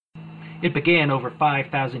It began over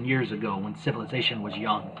 5,000 years ago when civilization was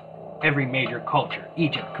young. Every major culture,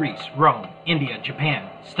 Egypt, Greece, Rome, India, Japan,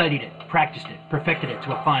 studied it, practiced it, perfected it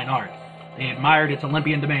to a fine art. They admired its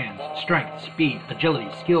Olympian demands, strength, speed,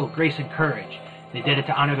 agility, skill, grace, and courage. They did it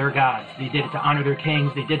to honor their gods. They did it to honor their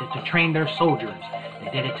kings. They did it to train their soldiers.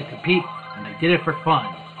 They did it to compete, and they did it for fun.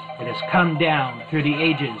 It has come down through the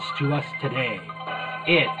ages to us today.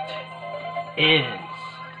 It is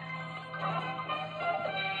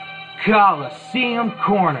Coliseum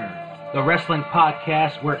Corner, the wrestling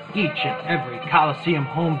podcast where each and every Coliseum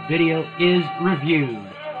home video is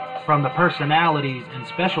reviewed. From the personalities and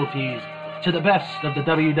specialties to the best of the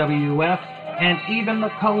WWF and even the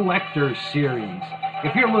Collector's Series.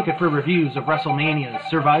 If you're looking for reviews of WrestleManias,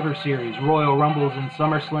 Survivor Series, Royal Rumbles, and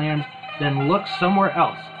SummerSlams, then look somewhere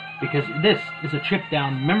else, because this is a trip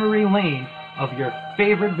down memory lane of your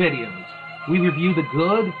favorite videos. We review the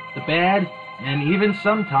good, the bad, and even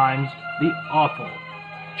sometimes the awful.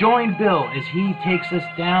 Join Bill as he takes us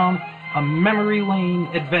down a memory lane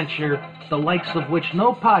adventure, the likes of which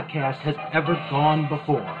no podcast has ever gone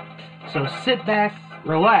before. So sit back,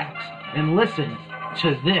 relax, and listen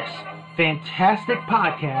to this fantastic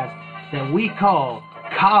podcast that we call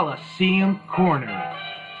Coliseum Corner.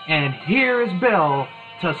 And here is Bill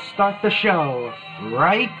to start the show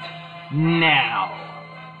right now.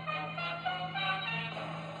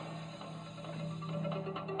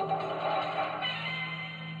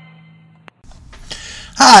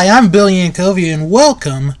 Hi, I'm Bill Yankovia, and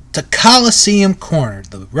welcome to Coliseum Corner,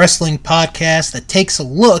 the wrestling podcast that takes a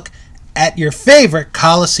look at your favorite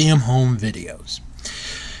Coliseum home videos.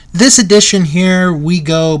 This edition here, we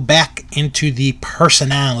go back into the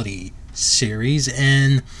personality series,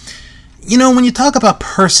 and you know, when you talk about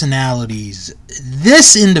personalities,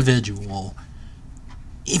 this individual,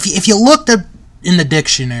 if you looked up in the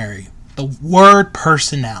dictionary, the word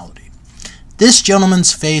personality, this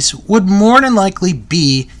gentleman's face would more than likely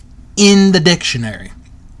be in the dictionary.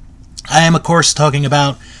 I am, of course, talking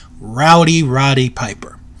about Rowdy Roddy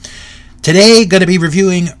Piper. Today, going to be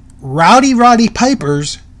reviewing Rowdy Roddy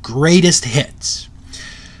Piper's greatest hits.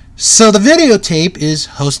 So the videotape is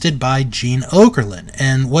hosted by Gene Okerlund,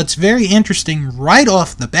 and what's very interesting right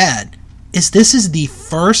off the bat is this is the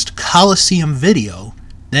first Coliseum video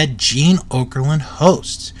that Gene Okerlund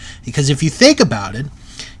hosts. Because if you think about it,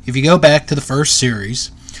 if you go back to the first series,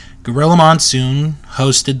 Gorilla Monsoon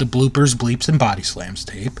hosted the Bloopers, Bleeps, and Body Slams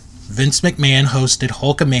tape. Vince McMahon hosted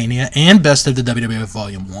Hulkamania and Best of the WWF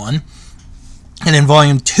Volume 1. And in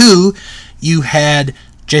Volume 2, you had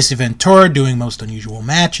Jesse Ventura doing Most Unusual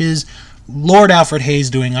Matches, Lord Alfred Hayes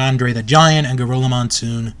doing Andre the Giant, and Gorilla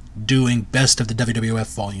Monsoon doing Best of the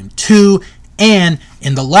WWF Volume 2. And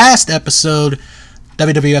in the last episode,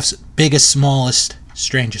 WWF's Biggest, Smallest,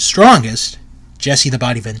 Strangest, Strongest, Jesse the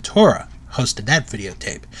Body Ventura hosted that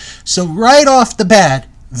videotape. So right off the bat,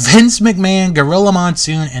 Vince McMahon, Gorilla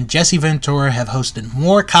Monsoon, and Jesse Ventura have hosted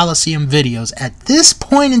more Coliseum videos at this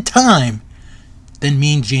point in time than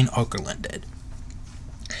Mean Gene Okerlund did.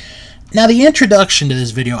 Now, the introduction to this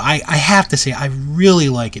video, I have to say, I really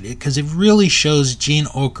like it because it really shows Gene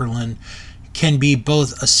Okerlund can be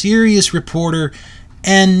both a serious reporter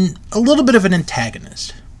and a little bit of an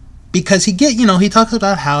antagonist. Because he talks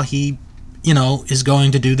about how he is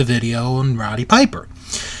going to do the video on Roddy Piper.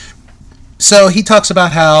 So he talks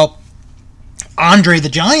about how Andre the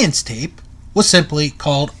Giant's tape was simply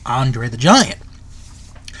called Andre the Giant.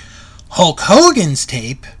 Hulk Hogan's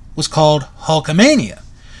tape was called Hulkamania.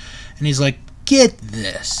 And he's like, get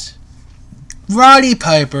this. Roddy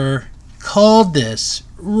Piper called this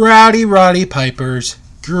Rowdy Roddy Piper's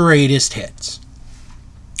greatest hits.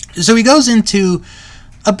 So he goes into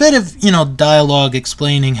a bit of, dialogue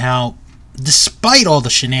explaining how despite all the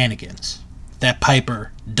shenanigans that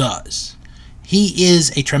Piper does, he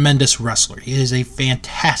is a tremendous wrestler. He is a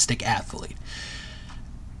fantastic athlete.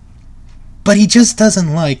 But he just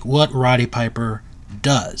doesn't like what Roddy Piper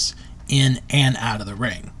does in and out of the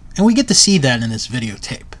ring. And we get to see that in this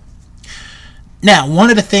videotape. Now, one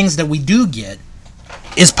of the things that we do get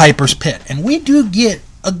is Piper's Pit. And we do get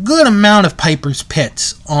a good amount of Piper's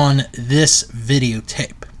Pits on this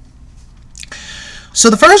videotape. So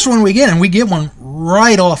the first one we get, and we get one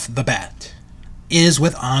right off the bat, is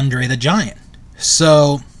with Andre the Giant.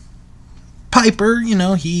 So Piper,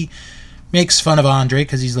 he makes fun of Andre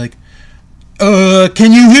because he's like,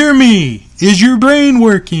 can you hear me? Is your brain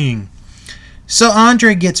working? So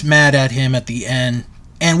Andre gets mad at him at the end,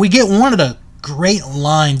 and we get one of the great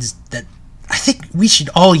lines that I think we should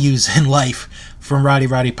all use in life from Rowdy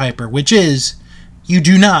Roddy Piper, which is, you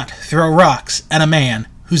do not throw rocks at a man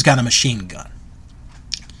who's got a machine gun.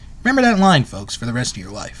 Remember that line, folks, for the rest of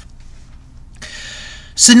your life.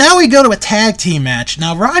 So now we go to a tag team match.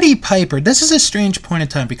 Now, Roddy Piper, this is a strange point in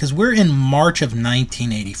time because we're in March of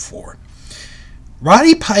 1984.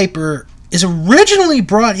 Roddy Piper is originally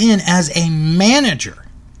brought in as a manager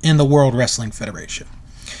in the World Wrestling Federation.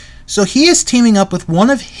 So he is teaming up with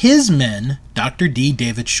one of his men, Dr. D.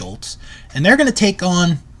 David Schultz, and they're going to take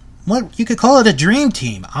on what you could call it a dream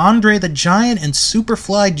team, Andre the Giant and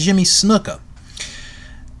Superfly Jimmy Snuka.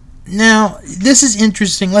 Now, this is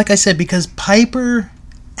interesting, like I said, because Piper,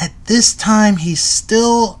 at this time, he's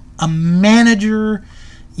still a manager.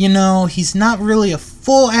 You know, he's not really a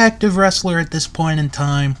full active wrestler at this point in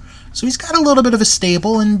time. So he's got a little bit of a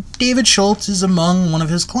stable, and David Schultz is among one of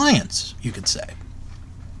his clients, you could say.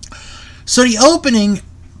 So the opening,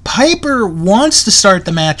 Piper wants to start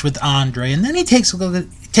the match with Andre, and then he takes a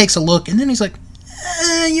look, and then he's like,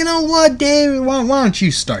 you know what, David, why don't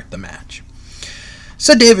you start the match?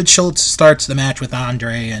 So David Schultz starts the match with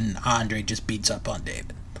Andre, and Andre just beats up on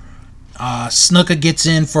David. Snuka gets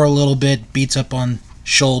in for a little bit, beats up on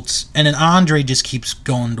Schultz, and then Andre just keeps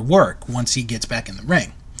going to work once he gets back in the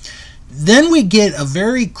ring. Then we get a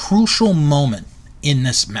very crucial moment in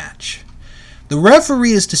this match. The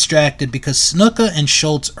referee is distracted because Snuka and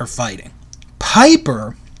Schultz are fighting.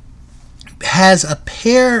 Piper has a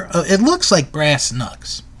pair of, it looks like brass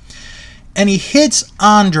knucks, and he hits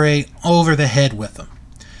Andre over the head with them.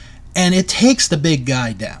 And it takes the big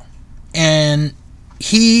guy down. And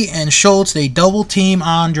he and Schultz, they double team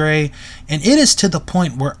Andre, and it is to the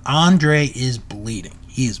point where Andre is bleeding.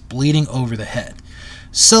 He is bleeding over the head.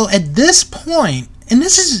 So at this point, and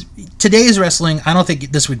this is today's wrestling, I don't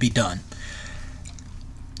think this would be done.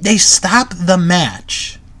 They stop the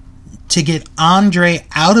match to get Andre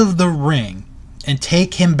out of the ring and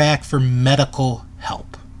take him back for medical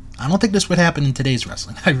help. I don't think this would happen in today's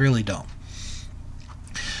wrestling. I really don't.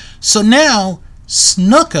 So now,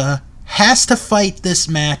 Snuka has to fight this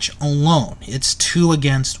match alone. It's 2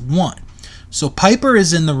 against 1. So Piper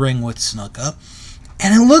is in the ring with Snuka,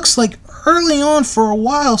 and it looks like early on for a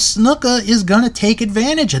while, Snuka is going to take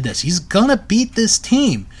advantage of this. He's going to beat this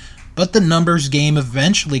team. But the numbers game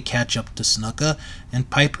eventually catch up to Snuka, and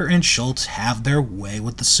Piper and Schultz have their way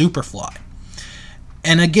with the Superfly.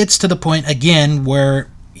 And it gets to the point, again,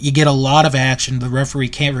 where you get a lot of action. The referee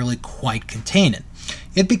can't really quite contain it.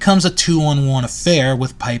 It becomes a 2-on-1 affair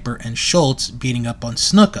with Piper and Schultz beating up on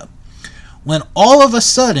Snuka. When all of a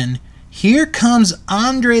sudden, here comes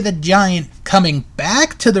Andre the Giant coming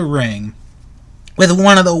back to the ring with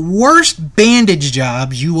one of the worst bandage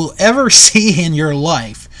jobs you will ever see in your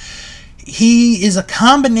life. He is a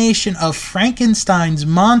combination of Frankenstein's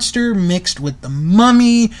monster mixed with the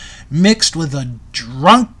Mummy, mixed with a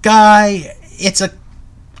drunk guy. It's a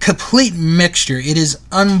complete mixture. It is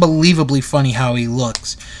unbelievably funny how he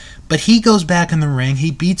looks. But he goes back in the ring.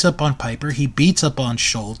 He beats up on Piper. He beats up on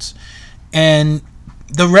Schultz. And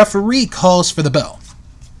the referee calls for the bell.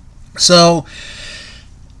 So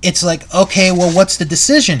it's like, okay, well, what's the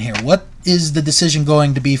decision here? What is the decision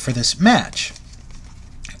going to be for this match?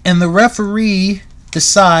 And the referee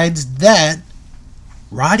decides that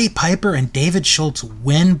Roddy Piper and David Schultz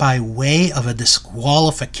win by way of a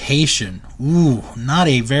disqualification. Ooh, not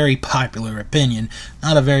a very popular opinion,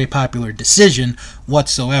 not a very popular decision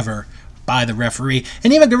whatsoever by the referee.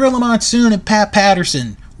 And even Gorilla Monsoon and Pat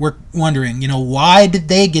Patterson were wondering, why did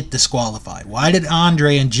they get disqualified? Why did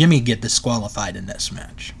Andre and Jimmy get disqualified in this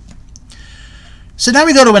match? So now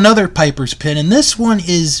we go to another Piper's Pit, and this one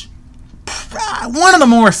is one of the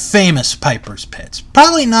more famous Piper's Pits.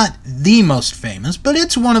 Probably not the most famous, but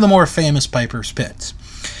it's one of the more famous Piper's Pits.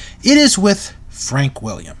 It is with Frank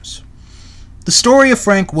Williams. The story of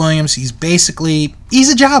Frank Williams, he's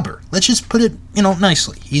a jobber. Let's just put it,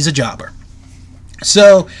 nicely. He's a jobber.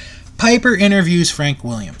 So, Piper interviews Frank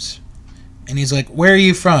Williams. And he's like, where are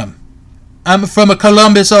you from? I'm from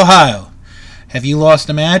Columbus, Ohio. Have you lost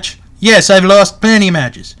a match? Yes, I've lost plenty of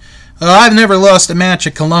matches. I've never lost a match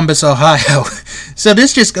at Columbus, Ohio. So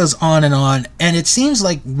this just goes on, and it seems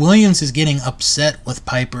like Williams is getting upset with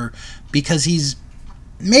Piper because he's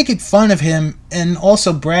making fun of him and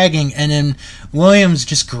also bragging, and then Williams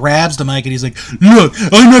just grabs the mic and he's like, look,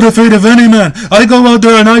 I'm not afraid of any man. I go out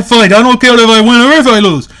there and I fight. I don't care if I win or if I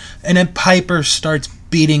lose. And then Piper starts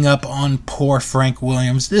beating up on poor Frank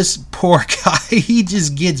Williams. This poor guy, he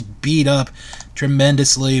just gets beat up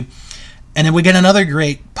tremendously. And then we get another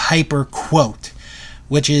great Piper quote,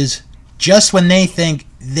 which is, just when they think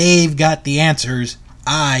they've got the answers,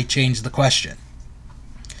 I change the question.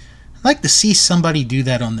 I'd like to see somebody do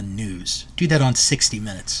that on the news. Do that on 60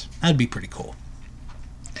 Minutes. That'd be pretty cool.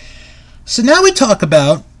 So now we talk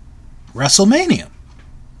about WrestleMania.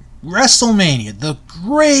 WrestleMania, the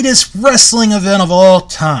greatest wrestling event of all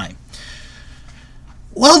time.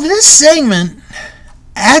 Well, this segment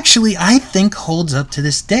actually, I think, holds up to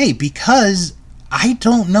this day because I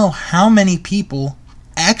don't know how many people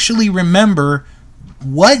actually remember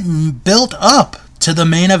what built up to the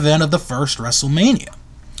main event of the first WrestleMania.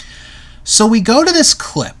 So we go to this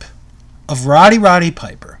clip of Roddy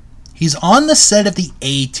Piper. He's on the set of the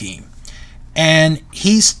A-Team, and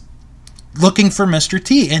he's looking for Mr.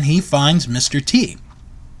 T, and he finds Mr. T.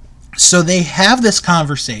 So they have this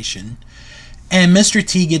conversation, and Mr.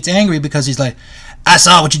 T gets angry because he's like, I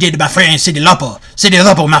saw what you did to my friend, Cyndi Lauper. Cyndi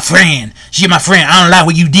Lauper, my friend. She's my friend. I don't like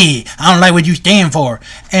what you did. I don't like what you stand for.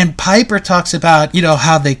 And Piper talks about,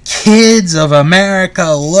 how the kids of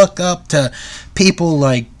America look up to people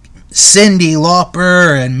like Cyndi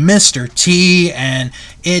Lauper and Mr. T, and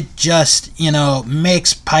it just,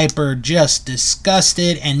 makes Piper just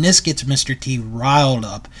disgusted, and this gets Mr. T riled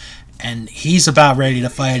up, and he's about ready to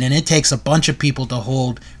fight, and it takes a bunch of people to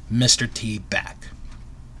hold Mr. T back.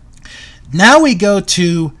 Now we go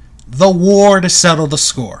to the war to settle the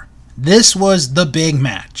score. This was the big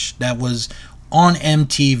match that was on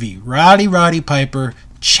MTV. Roddy Piper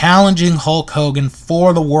challenging Hulk Hogan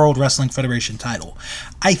for the World Wrestling Federation title.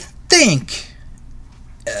 I think,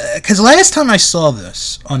 because last time I saw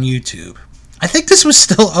this on YouTube, I think this was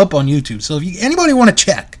still up on YouTube. So if anybody want to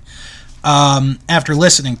check after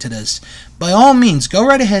listening to this, by all means, go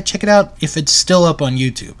right ahead, check it out if it's still up on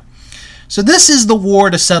YouTube. So this is the war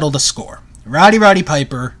to settle the score. Roddy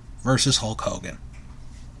Piper versus Hulk Hogan.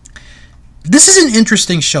 This is an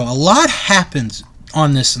interesting show. A lot happens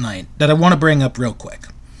on this night that I want to bring up real quick.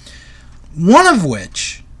 One of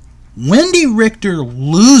which, Wendy Richter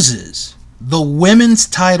loses the women's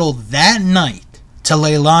title that night to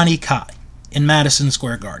Leilani Kai in Madison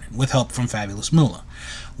Square Garden with help from Fabulous Moolah,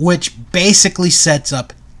 which basically sets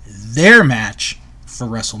up their match for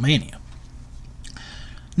WrestleMania.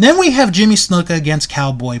 Then we have Jimmy Snuka against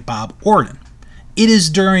Cowboy Bob Orton. It is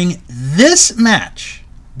during this match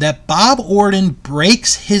that Bob Orton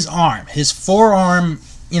breaks his arm, his forearm.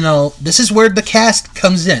 This is where the cast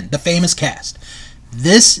comes in, the famous cast.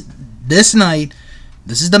 This night,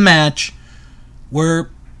 this is the match where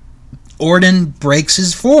Orton breaks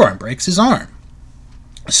his forearm, breaks his arm.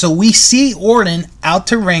 So we see Orton out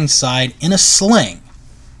to ringside in a sling,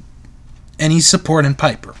 and he's supporting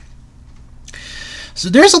Piper. So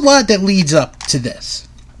there's a lot that leads up to this.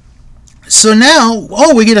 So now,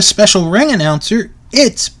 we get a special ring announcer.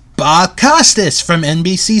 It's Bob Costas from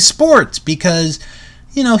NBC Sports because,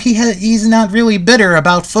 he's not really bitter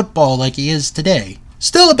about football like he is today.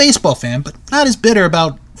 Still a baseball fan, but not as bitter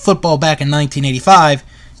about football back in 1985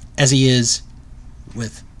 as he is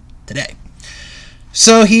with today.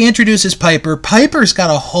 So he introduces Piper. Piper's got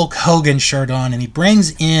a Hulk Hogan shirt on, and he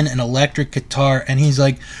brings in an electric guitar, and he's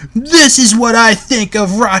like, this is what I think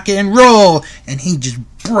of rock and roll. And he just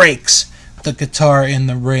breaks the guitar in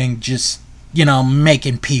the ring, just,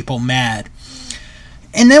 making people mad.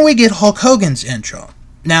 And then we get Hulk Hogan's intro.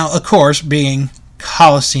 Now, of course, being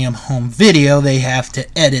Coliseum home video, they have to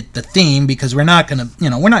edit the theme because we're not going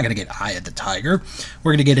to get Eye of the Tiger.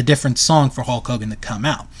 We're going to get a different song for Hulk Hogan to come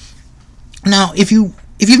out. Now, if you've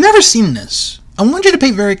never seen this, I want you to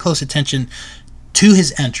pay very close attention to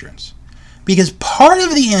his entrance. Because part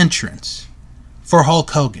of the entrance for Hulk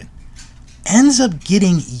Hogan ends up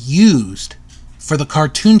getting used for the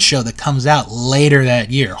cartoon show that comes out later that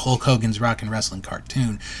year, Hulk Hogan's Rock and Wrestling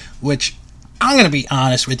cartoon, which, I'm going to be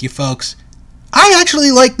honest with you folks, I actually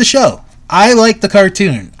like the show. I like the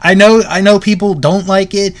cartoon. I know people don't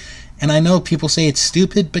like it, and I know people say it's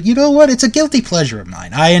stupid, but you know what? It's a guilty pleasure of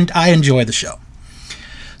mine. I enjoy the show.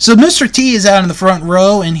 So Mr. T is out in the front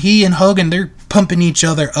row, and he and Hogan, they're pumping each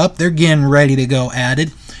other up. They're getting ready to go at it.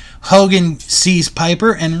 Hogan sees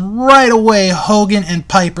Piper, and right away, Hogan and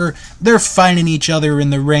Piper, they're fighting each other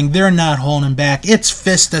in the ring. They're not holding back. It's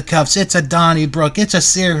fisticuffs. It's a Donnybrook. It's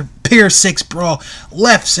a Pier 6 brawl.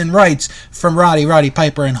 Lefts and rights from Roddy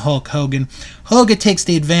Piper and Hulk Hogan. Hogan takes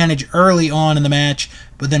the advantage early on in the match,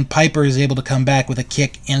 but then Piper is able to come back with a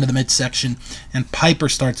kick into the midsection, and Piper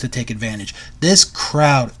starts to take advantage. This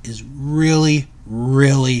crowd is really,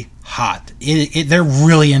 really hot. They're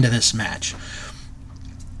really into this match.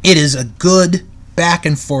 It is a good back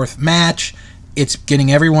and forth match. It's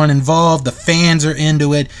getting everyone involved. The fans are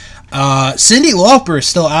into it. Cyndi Lauper is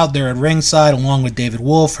still out there at ringside along with David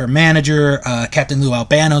Wolf, her manager. Captain Lou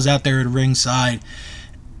Albano's out there at ringside.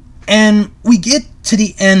 And we get to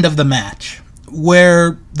the end of the match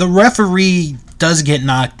where the referee does get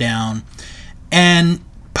knocked down and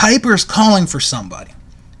Piper's calling for somebody.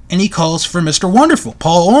 And he calls for Mr. Wonderful,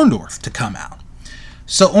 Paul Orndorff, to come out.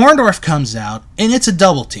 So Orndorff comes out, and it's a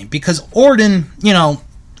double team because Orton,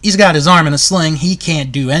 he's got his arm in a sling. He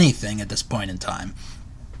can't do anything at this point in time.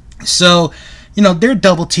 So, they're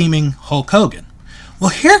double teaming Hulk Hogan. Well,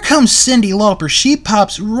 here comes Cyndi Lauper. She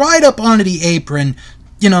pops right up onto the apron,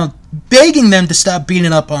 begging them to stop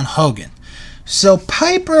beating up on Hogan. So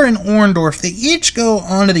Piper and Orndorff, they each go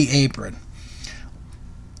onto the apron.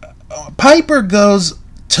 Piper goes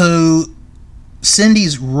to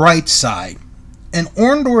Cindy's right side, and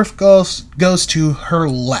Orndorff goes to her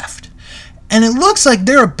left. And it looks like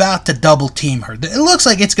they're about to double team her. It looks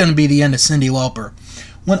like it's going to be the end of Cyndi Lauper.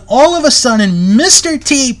 When all of a sudden, Mr.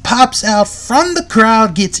 T pops out from the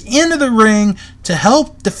crowd, gets into the ring to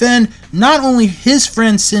help defend not only his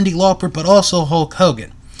friend Cyndi Lauper, but also Hulk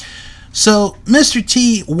Hogan. So Mr.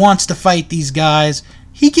 T wants to fight these guys.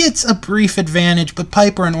 He gets a brief advantage, but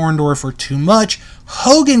Piper and Orndorff are too much.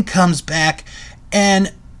 Hogan comes back,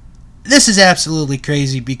 and this is absolutely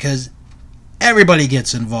crazy because everybody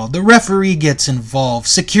gets involved. The referee gets involved.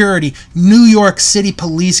 Security, New York City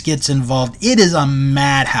police gets involved. It is a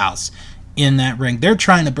madhouse in that ring. They're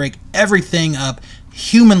trying to break everything up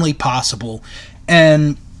humanly possible,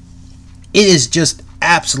 and it is just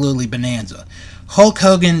absolutely bonanza. Hulk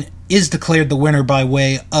Hogan is declared the winner by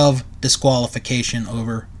way of disqualification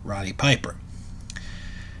over Roddy Piper.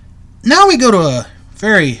 Now we go to a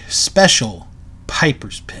very special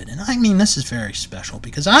Piper's Pit, and I mean this is very special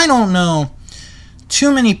because I don't know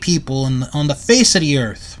too many people on the face of the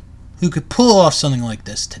earth who could pull off something like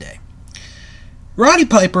this today. Roddy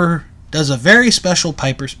Piper does a very special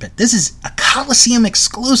Piper's Pit. This is a Coliseum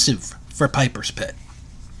exclusive for Piper's Pit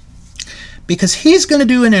because he's going to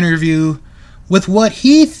do an interview with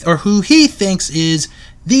who he thinks is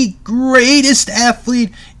the greatest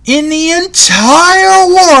athlete in the entire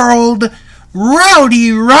world,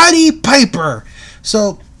 Roddy Piper.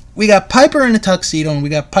 So we got Piper in a tuxedo and we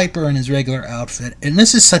got Piper in his regular outfit, and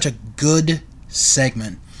this is such a good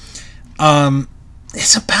segment.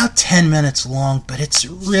 It's about 10 minutes long, but it's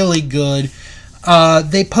really good.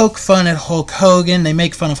 They poke fun at Hulk Hogan. They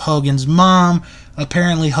make fun of Hogan's mom.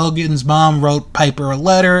 Apparently Hogan's mom wrote Piper a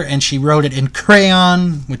letter, and she wrote it in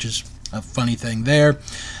crayon, which is a funny thing there.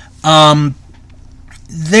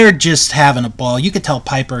 They're just having a ball. You could tell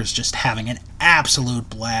Piper is just having an absolute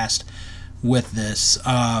blast with this.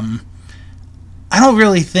 I don't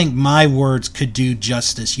really think my words could do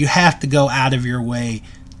justice. You have to go out of your way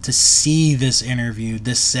to see this interview,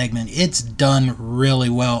 this segment. It's done really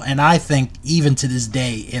well, and I think even to this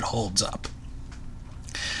day it holds up.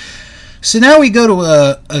 So now we go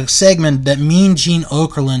to a segment that Mean Gene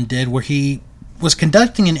Okerlund did where he was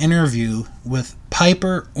conducting an interview with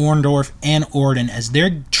Piper, Orndorff, and Orton as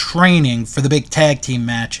they're training for the big tag team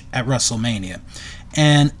match at WrestleMania.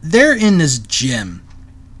 And they're in this gym.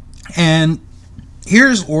 And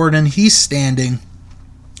here's Orton. He's standing.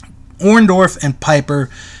 Orndorff and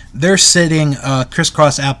Piper, they're sitting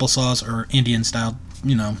crisscross applesauce or Indian style,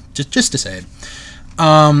 just to say it.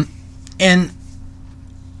 And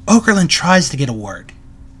Okerlund tries to get a word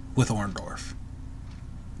with Orndorff.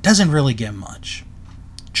 Doesn't really get much.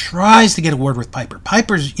 Tries to get a word with Piper.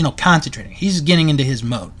 Piper's, concentrating. He's getting into his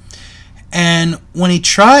mode. And when he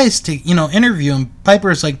tries to, interview him, Piper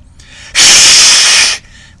is like,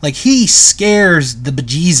 like he scares the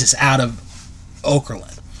bejesus out of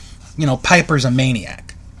Okerlund. Piper's a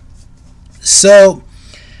maniac. So,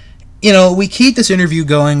 we keep this interview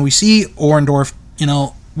going. We see Orndorff,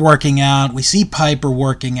 working out. We see Piper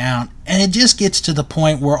working out. And it just gets to the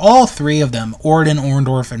point where all three of them, Orton,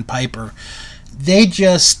 Orndorff, and Piper, they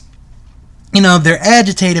just, they're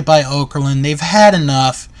agitated by Okerlund. They've had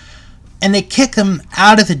enough. And they kick him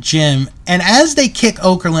out of the gym. And as they kick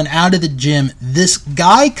Okerlund out of the gym, this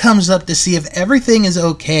guy comes up to see if everything is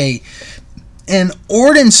okay. And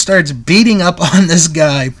Orton starts beating up on this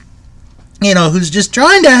guy, who's just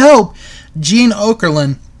trying to help Gene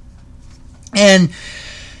Okerlund. And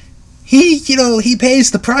he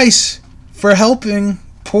pays the price for helping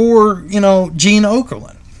poor, Gene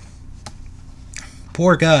Okerlund.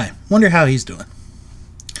 Poor guy. Wonder how he's doing.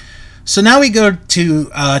 So now we go to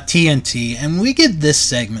TNT, and we get this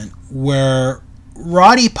segment where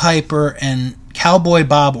Roddy Piper and Cowboy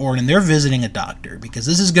Bob Orton, they're visiting a doctor because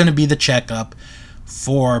this is going to be the checkup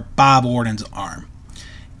for Bob Orton's arm.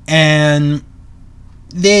 And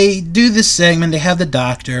they do this segment, they have the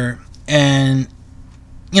doctor, and,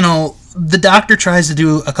 the doctor tries to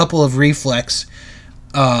do a couple of reflex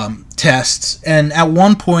tests, and at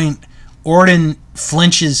one point, Orton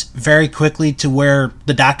flinches very quickly to where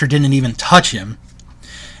the doctor didn't even touch him.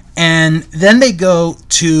 And then they go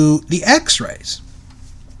to the x-rays.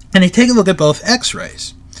 And they take a look at both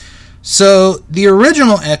x-rays. So the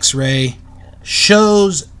original X-ray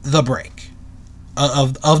shows the break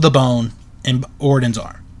of the bone in Orton's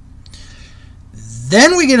arm.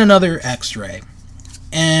 Then we get another X-ray,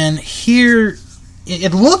 and here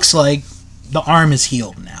it looks like the arm is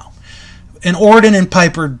healed now. And Orton and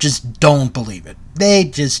Piper just don't believe it. They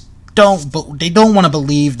just don't want to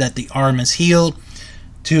believe that the arm is healed,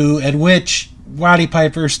 at which Roddy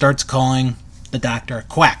Piper starts calling the doctor a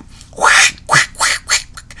quack.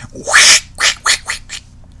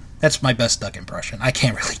 That's my best duck impression. I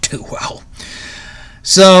can't really do well.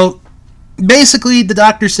 So basically the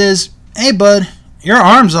doctor says, "Hey bud, your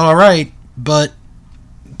arm's alright," but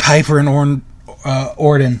Piper and Orton,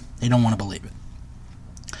 they don't want to believe it.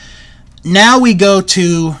 Now we go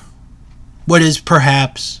to what is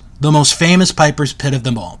perhaps the most famous Piper's Pit of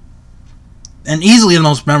them all, and easily the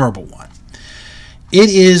most memorable one.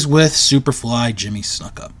 It is with Superfly Jimmy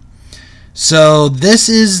Snuka. So this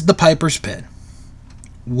is the Piper's Pit,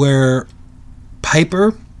 where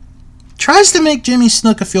Piper tries to make Jimmy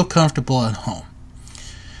Snuka feel comfortable at home.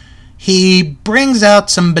 He brings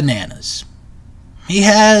out some bananas. He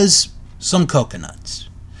has some coconuts.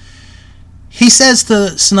 He says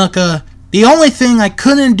to Snuka, "The only thing I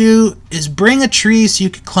couldn't do is bring a tree so you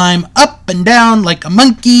could climb up and down like a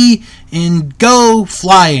monkey and go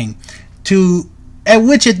flying." At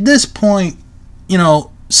which at this point,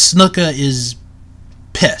 Snuka is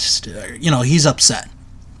pissed. He's upset.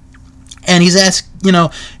 And he's asked,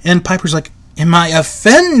 and Piper's like, "Am I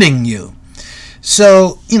offending you?"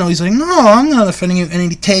 So, he's like, "No, I'm not offending you."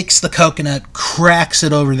 And he takes the coconut, cracks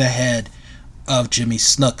it over the head of Jimmy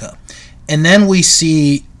Snuka. And then we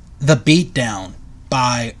see the beatdown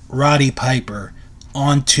by Roddy Piper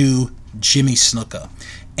onto Jimmy Snuka.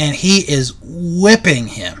 And he is whipping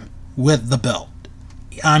him with the belt.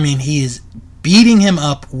 I mean, he is beating him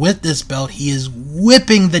up with this belt. He is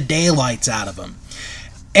whipping the daylights out of him.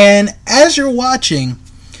 And as you're watching,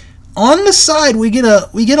 on the side we get a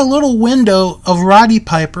little window of Roddy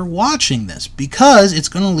Piper watching this, because it's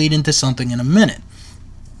going to lead into something in a minute.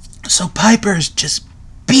 So Piper is just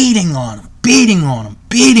beating on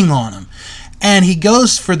him. And he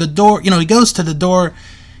goes for the door, he goes to the door,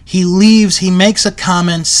 he leaves, he makes a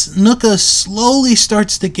comment, Snuka slowly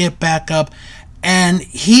starts to get back up, and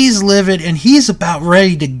he's livid, and he's about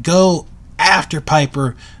ready to go after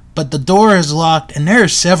Piper, but the door is locked, and there are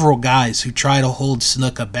several guys who try to hold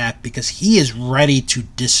Snuka back because he is ready to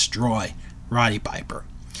destroy Roddy Piper.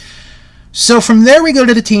 So from there we go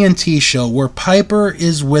to the TNT show, where Piper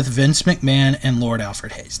is with Vince McMahon and Lord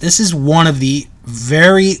Alfred Hayes. This is one of the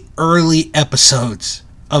very early episodes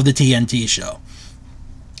of the TNT show.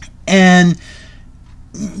 And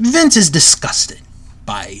Vince is disgusted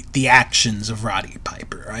by the actions of Roddy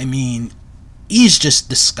Piper. I mean, he's just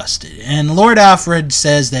disgusted. And Lord Alfred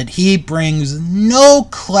says that he brings no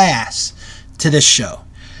class to this show.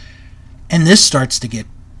 And this starts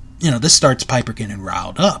Piper getting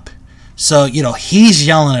riled up. So, he's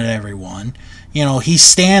yelling at everyone. He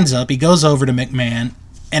stands up, he goes over to McMahon,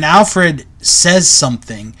 and Alfred says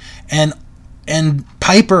something, and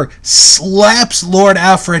Piper slaps Lord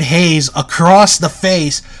Alfred Hayes across the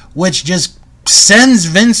face, which just sends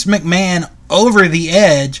Vince McMahon over the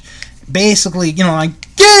edge. Basically,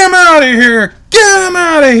 like, "Get him out of here! Get him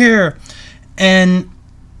out of here!" And,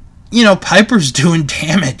 Piper's doing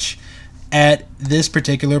damage at this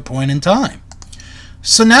particular point in time.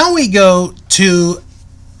 So now we go to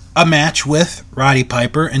a match with Roddy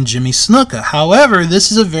Piper and Jimmy Snuka. However,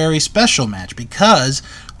 this is a very special match because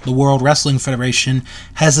the World Wrestling Federation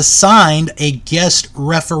has assigned a guest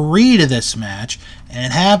referee to this match, and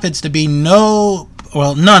it happens to be none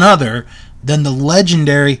other than the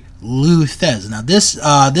legendary Lou Thesz. Now,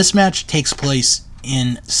 this match takes place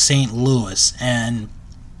in St. Louis, and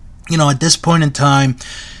at this point in time,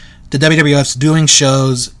 the WWF's doing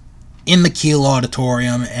shows in the Kiel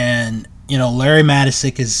Auditorium, and Larry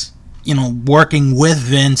Matysik is working with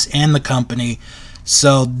Vince and the company.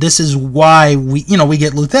 So this is why we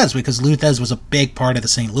get Lou Thesz, because Lou Thesz was a big part of the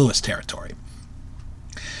St. Louis territory.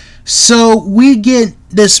 So we get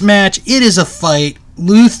this match. It is a fight.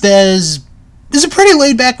 Lou Thesz is a pretty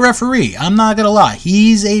laid-back referee. I'm not going to lie.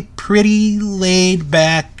 He's a pretty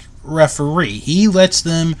laid-back referee. He lets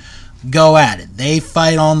them go at it. They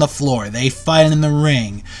fight on the floor. They fight in the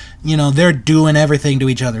ring. They're doing everything to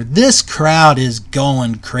each other. This crowd is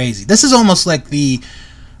going crazy. This is almost like the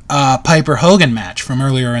Piper Hogan match from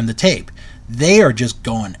earlier in the tape. They are just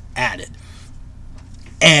going at it.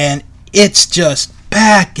 And it's just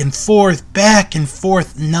back and forth,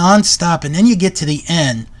 nonstop. And then you get to the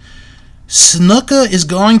end. Snuka is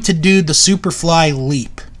going to do the Superfly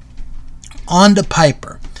leap onto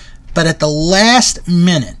Piper. But at the last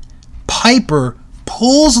minute, Piper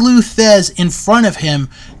pulls Lou Thesz in front of him,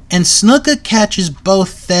 and Snuka catches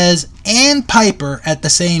both Thesz and Piper at the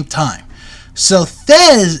same time. So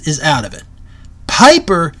Thesz is out of it.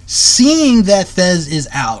 Piper, seeing that Thesz is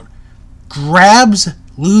out, grabs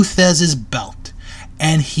Lou Thesz's belt,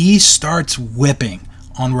 and he starts whipping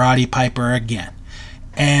on Roddy Piper again.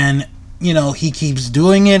 And, he keeps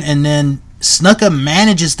doing it, and then Snuka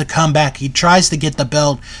manages to come back. He tries to get the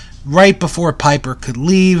belt right before Piper could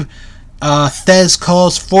leave. Thesz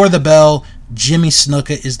calls for the bell. Jimmy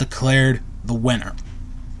Snuka is declared the winner.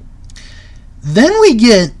 Then we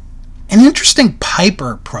get an interesting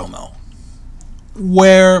Piper promo,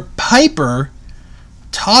 where Piper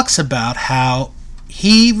talks about how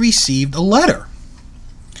he received a letter.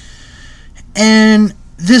 And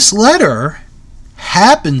this letter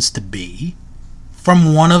happens to be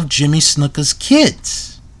from one of Jimmy Snuka's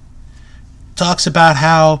kids. Talks about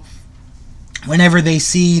how whenever they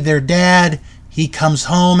see their dad, he comes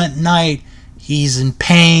home at night, he's in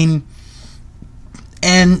pain.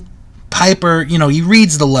 And Piper, he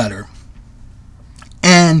reads the letter.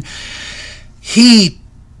 And he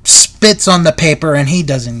spits on the paper, and he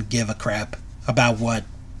doesn't give a crap about what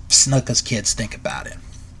Snuka's kids think about it.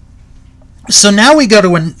 So now we go to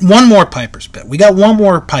one more Piper's Pit. We got one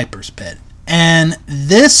more Piper's Pit. And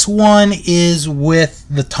this one is with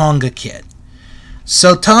the Tonga Kid.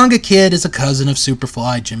 So Tonga Kid is a cousin of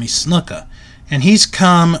Superfly Jimmy Snuka. And he's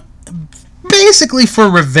come basically for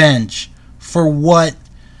revenge for what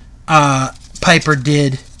Piper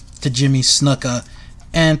did to Jimmy Snuka.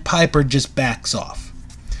 And Piper just backs off.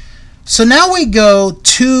 So now we go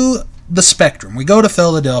to the Spectrum. We go to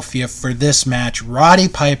Philadelphia for this match, Roddy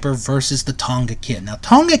Piper versus the Tonga Kid. Now,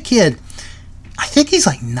 Tonga Kid, I think he's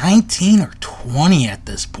like 19 or 20 at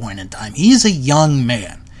this point in time. He's a young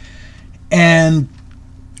man. And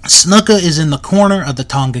Snuka is in the corner of the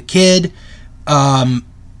Tonga Kid. And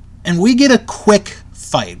we get a quick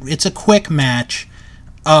fight. It's a quick match.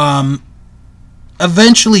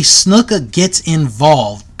 Eventually, Snuka gets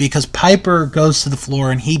involved because Piper goes to the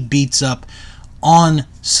floor and he beats up on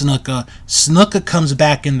Snuka. Snuka comes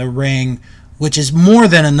back in the ring, which is more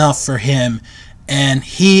than enough for him. And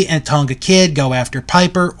he and Tonga Kid go after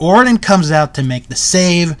Piper. Orton comes out to make the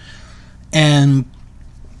save. And,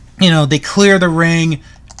 they clear the ring.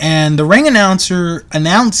 And the ring announcer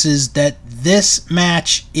announces that this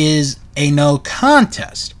match is a no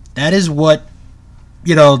contest. That is what,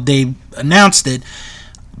 they announced it.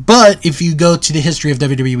 But if you go to the history of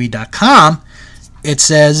WWE.com, it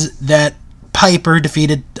says that Piper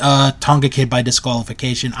defeated Tonga Kid by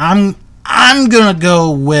disqualification. I'm gonna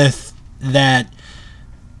go with that.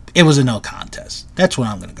 It was a no contest. That's what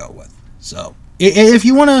I'm gonna go with. So if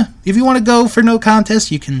you wanna go for no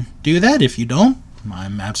contest, you can do that. If you don't,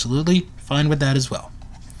 I'm absolutely fine with that as well.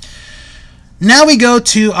 Now we go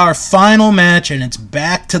to our final match, and it's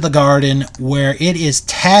back to the Garden, where it is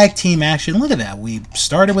tag team action. Look at that. We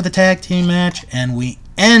started with a tag team match, and we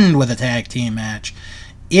end with a tag team match.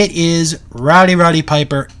 It is Roddy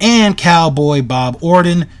Piper and Cowboy Bob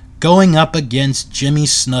Orton going up against Jimmy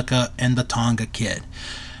Snuka and the Tonga Kid.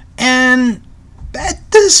 And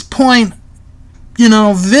at this point, Gene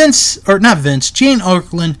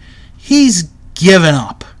Okerlund, he's given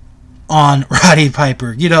up on Roddy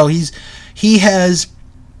Piper. He has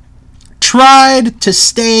tried to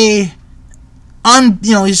stay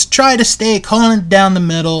he's tried to stay calling it down the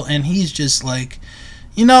middle, and he's just like,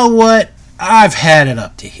 you know what? I've had it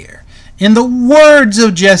up to here. In the words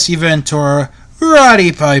of Jesse Ventura,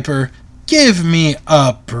 Roddy Piper, give me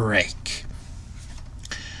a break.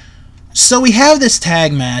 So we have this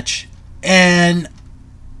tag match, and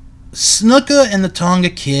Snuka and the Tonga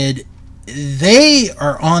Kid, they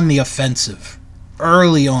are on the offensive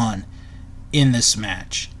early on in this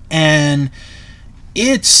match. And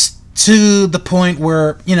it's to the point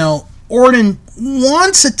where, Orton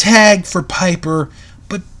wants a tag for Piper,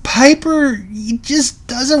 but Piper, he just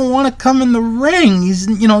doesn't want to come in the ring.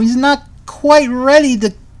 He's not quite ready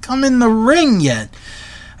to come in the ring yet.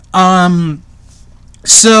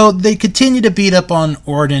 So they continue to beat up on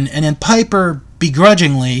Orton, and then Piper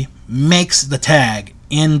begrudgingly makes the tag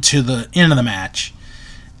into the match.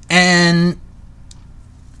 And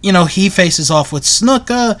he faces off with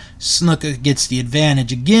Snuka. Snuka gets the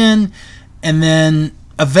advantage again. And then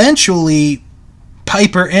eventually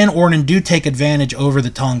Piper and Orton do take advantage over the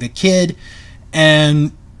Tonga Kid.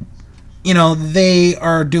 And, they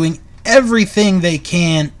are doing everything they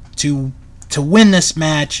can to win this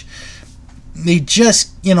match. They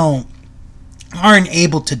just, aren't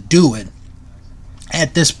able to do it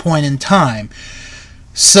at this point in time.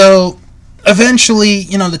 So Eventually,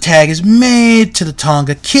 the tag is made to the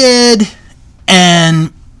Tonga Kid,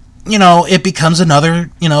 and, it becomes another,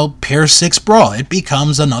 Pier 6 brawl. It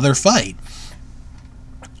becomes another fight.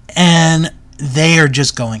 And they are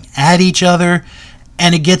just going at each other,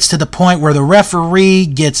 and it gets to the point where the referee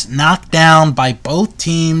gets knocked down by both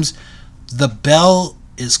teams. The bell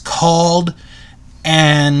is called,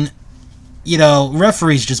 and,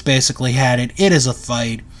 referees just basically had it. It is a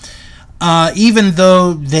fight. Even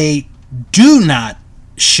though they do not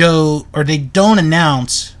show, or they don't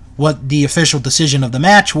announce what the official decision of the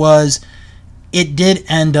match was, it did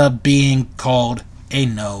end up being called a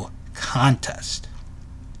no contest.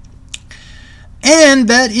 And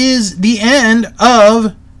that is the end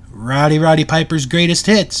of Roddy Piper's Greatest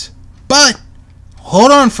Hits. But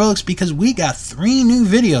hold on, folks, because we got 3 new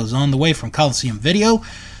videos on the way from Coliseum Video.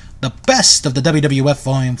 The Best of the WWF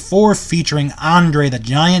Volume 4 featuring Andre the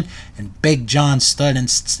Giant and Big John Studd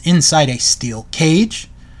inside a steel cage.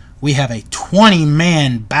 We have a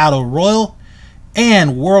 20-man Battle Royal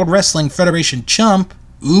and World Wrestling Federation champ,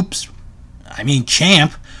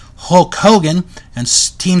 Hulk Hogan, and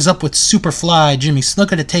teams up with Superfly Jimmy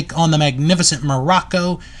Snuka to take on the Magnificent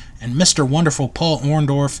Morocco and Mr. Wonderful Paul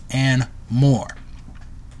Orndorff and more.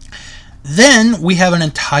 Then we have an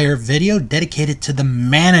entire video dedicated to the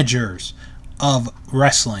managers of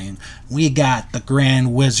wrestling. We got the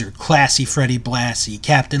Grand Wizard, Classy Freddie Blassie,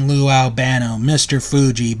 Captain Lou Albano, Mr.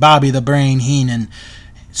 Fuji, Bobby the Brain Heenan,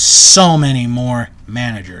 so many more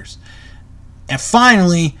managers. And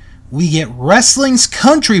finally, we get Wrestling's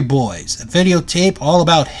Country Boys, a videotape all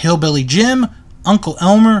about Hillbilly Jim, Uncle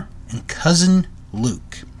Elmer, and Cousin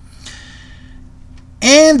Luke.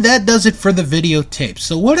 And that does it for the videotape.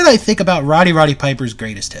 So what did I think about Roddy Piper's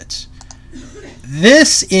Greatest Hits?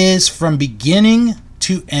 This is, from beginning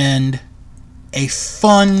to end, a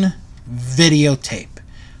fun videotape.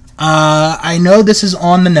 I know this is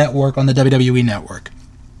on the network, on the WWE Network,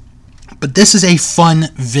 but this is a fun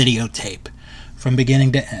videotape from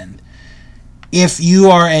beginning to end. If you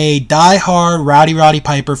are a die-hard Roddy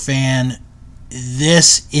Piper fan,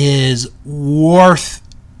 this is worth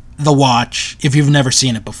the watch if you've never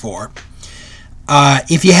seen it before.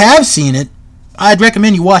 If you have seen it, I'd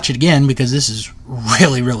recommend you watch it again because this is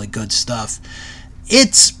really, really good stuff.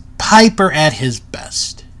 It's Piper at his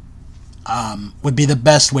best, would be the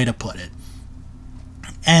best way to put it.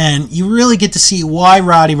 And you really get to see why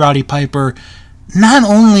Roddy Piper, not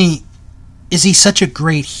only is he such a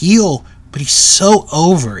great heel, but he's so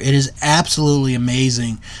over. It is absolutely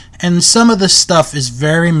amazing. And some of the stuff is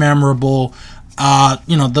very memorable.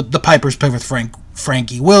 The Pipers play with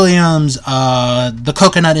Frankie Williams, the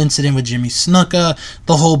coconut incident with Jimmy Snuka,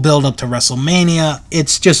 the whole build up to WrestleMania.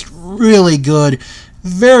 It's just really good.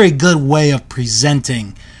 Very good way of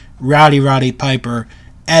presenting Roddy Piper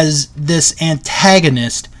as this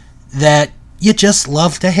antagonist that you just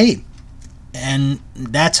love to hate. And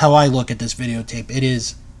that's how I look at this videotape. It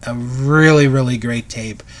is a really, really great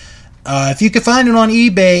tape. If you can find it on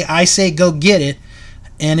eBay, I say go get it.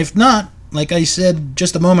 And if not, like I said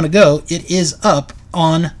just a moment ago, it is up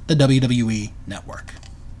on the WWE Network.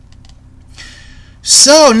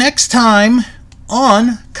 So next time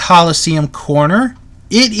on Coliseum Corner,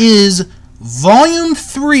 it is Volume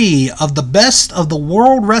 3 of the Best of the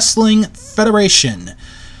World Wrestling Federation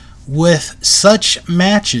with such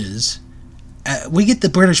matches. We get the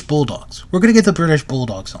British Bulldogs. We're going to get the British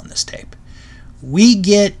Bulldogs on this tape. We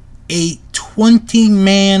get a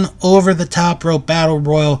 20-man over-the-top rope battle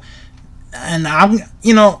royal. And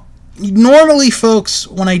normally, folks,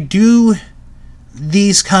 when I do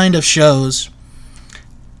these kind of shows,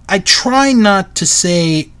 I try not to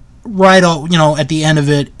say right at the end of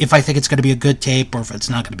it if I think it's going to be a good tape or if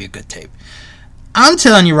it's not going to be a good tape. I'm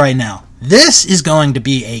telling you right now, this is going to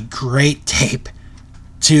be a great tape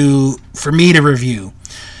for me to review.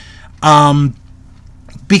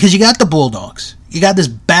 Because you got the Bulldogs. You got this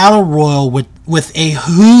battle royal with a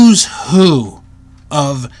who's who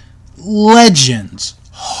of legends,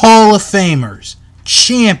 Hall of Famers,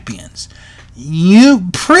 champions. You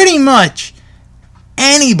pretty much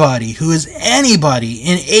anybody who is anybody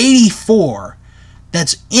in 84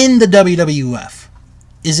 that's in the WWF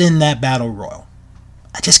is in that battle royal.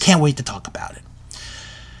 I just can't wait to talk about it.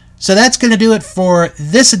 So that's going to do it for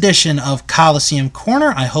this edition of Coliseum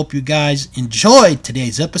Corner. I hope you guys enjoyed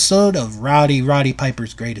today's episode of Roddy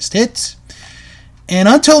Piper's Greatest Hits. And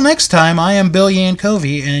until next time, I am Bill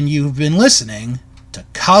Yankovi, and you've been listening to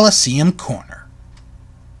Coliseum Corner.